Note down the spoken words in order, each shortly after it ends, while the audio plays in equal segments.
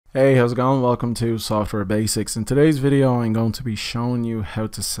Hey, how's it going? Welcome to Software Basics. In today's video, I'm going to be showing you how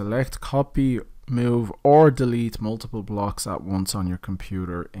to select, copy, move, or delete multiple blocks at once on your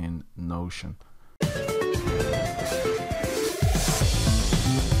computer in Notion.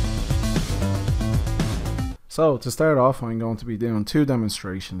 So to start off, I'm going to be doing two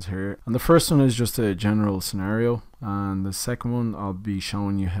demonstrations here, and the first one is just a general scenario, and the second one I'll be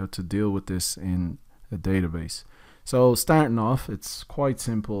showing you how to deal with this in a database. So starting off, it's quite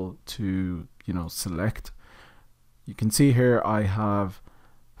simple to select. You can see here I have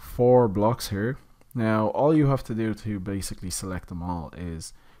 4 blocks here. Now all you have to do to basically select them all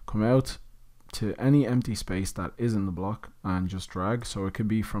is come out to any empty space that is in the block and just drag. So it could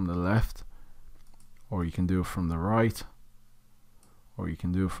be from the left, or you can do it from the right, or you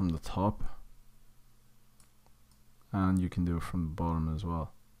can do it from the top, and you can do it from the bottom as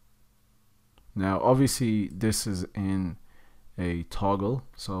well. Now obviously this is in a toggle,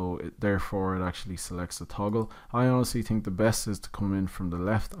 so therefore it actually selects the toggle. I honestly think the best is to come in from the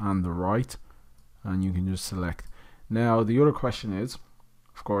left and the right, and you can just select. Now the other question is,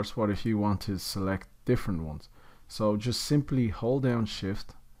 of course, what if you want to select different ones? So just simply hold down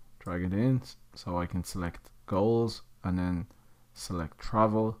Shift, drag it in, so I can select goals, and then select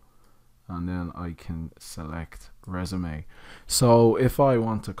travel, and then I can select resume. So if I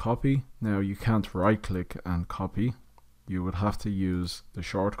want to copy, now you can't right click and copy, you would have to use the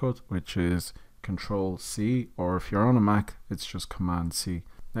shortcut, which is Control C, or if you're on a Mac it's just Command C.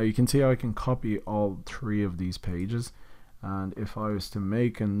 Now you can see I can copy all 3 of these pages, and if I was to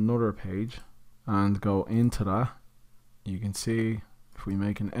make another page and go into that, you can see if we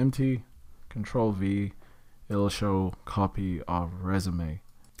make an empty, Control V, it'll show copy of resume.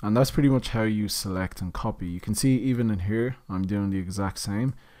 And that's pretty much how you select and copy. You can see even in here I'm doing the exact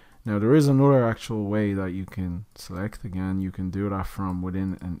same. Now there is another actual way that you can select. Again, you can do that from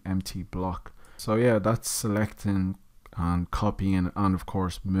within an empty block. So yeah, that's selecting and copying, and of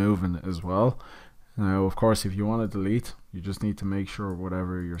course moving as well. Now of course if you want to delete, you just need to make sure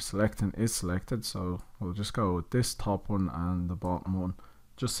whatever you're selecting is selected. So we'll just go with this top one and the bottom one.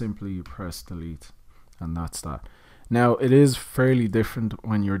 Just simply press delete, and that's that. Now it is fairly different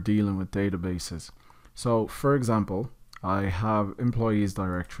when you're dealing with databases. So for example, I have employees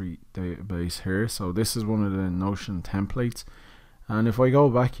directory database here. So this is one of the Notion templates, and if I go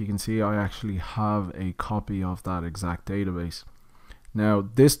back, you can see I actually have a copy of that exact database. Now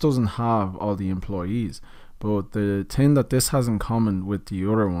this doesn't have all the employees, but the thing that this has in common with the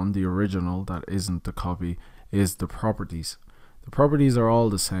other one, the original that isn't the copy, is the properties. The properties are all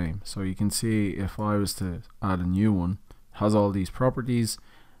the same. So you can see if I was to add a new one, it has all these properties,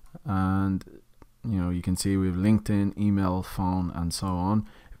 and you can see we have LinkedIn, email, phone, and so on.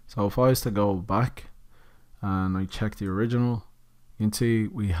 So if I was to go back and I check the original, you can see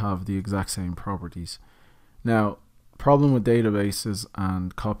we have the exact same properties. Now, problem with databases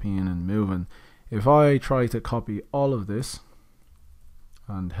and copying and moving, if I try to copy all of this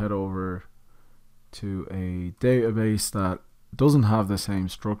and head over to a database that doesn't have the same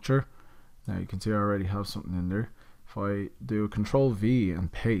structure, now you can see I already have something in there. If I do Control V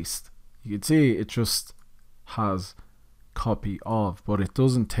and paste, you can see it just has copy of, but it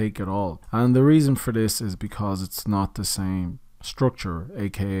doesn't take it all. And the reason for this is because it's not the same structure,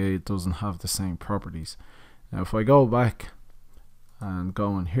 aka it doesn't have the same properties. Now if I go back and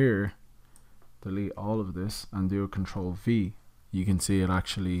go in here, delete all of this and do a Control V, you can see it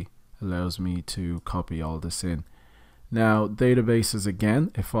actually allows me to copy all this in. Now databases,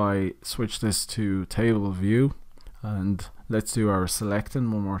 again, if I switch this to table view and let's do our selecting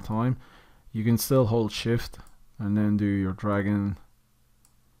one more time, you can still hold Shift and then do your dragging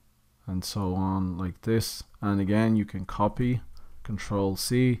and so on like this, and again you can copy, Control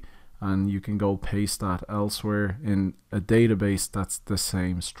C, and you can go paste that elsewhere in a database that's the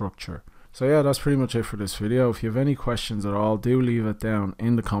same structure. So yeah, that's pretty much it for this video. If you have any questions at all, do leave it down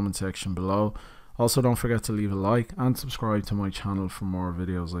in the comment section below. Also, don't forget to leave a like and subscribe to my channel for more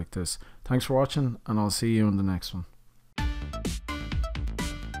videos like this. Thanks for watching, and I'll see you in the next one.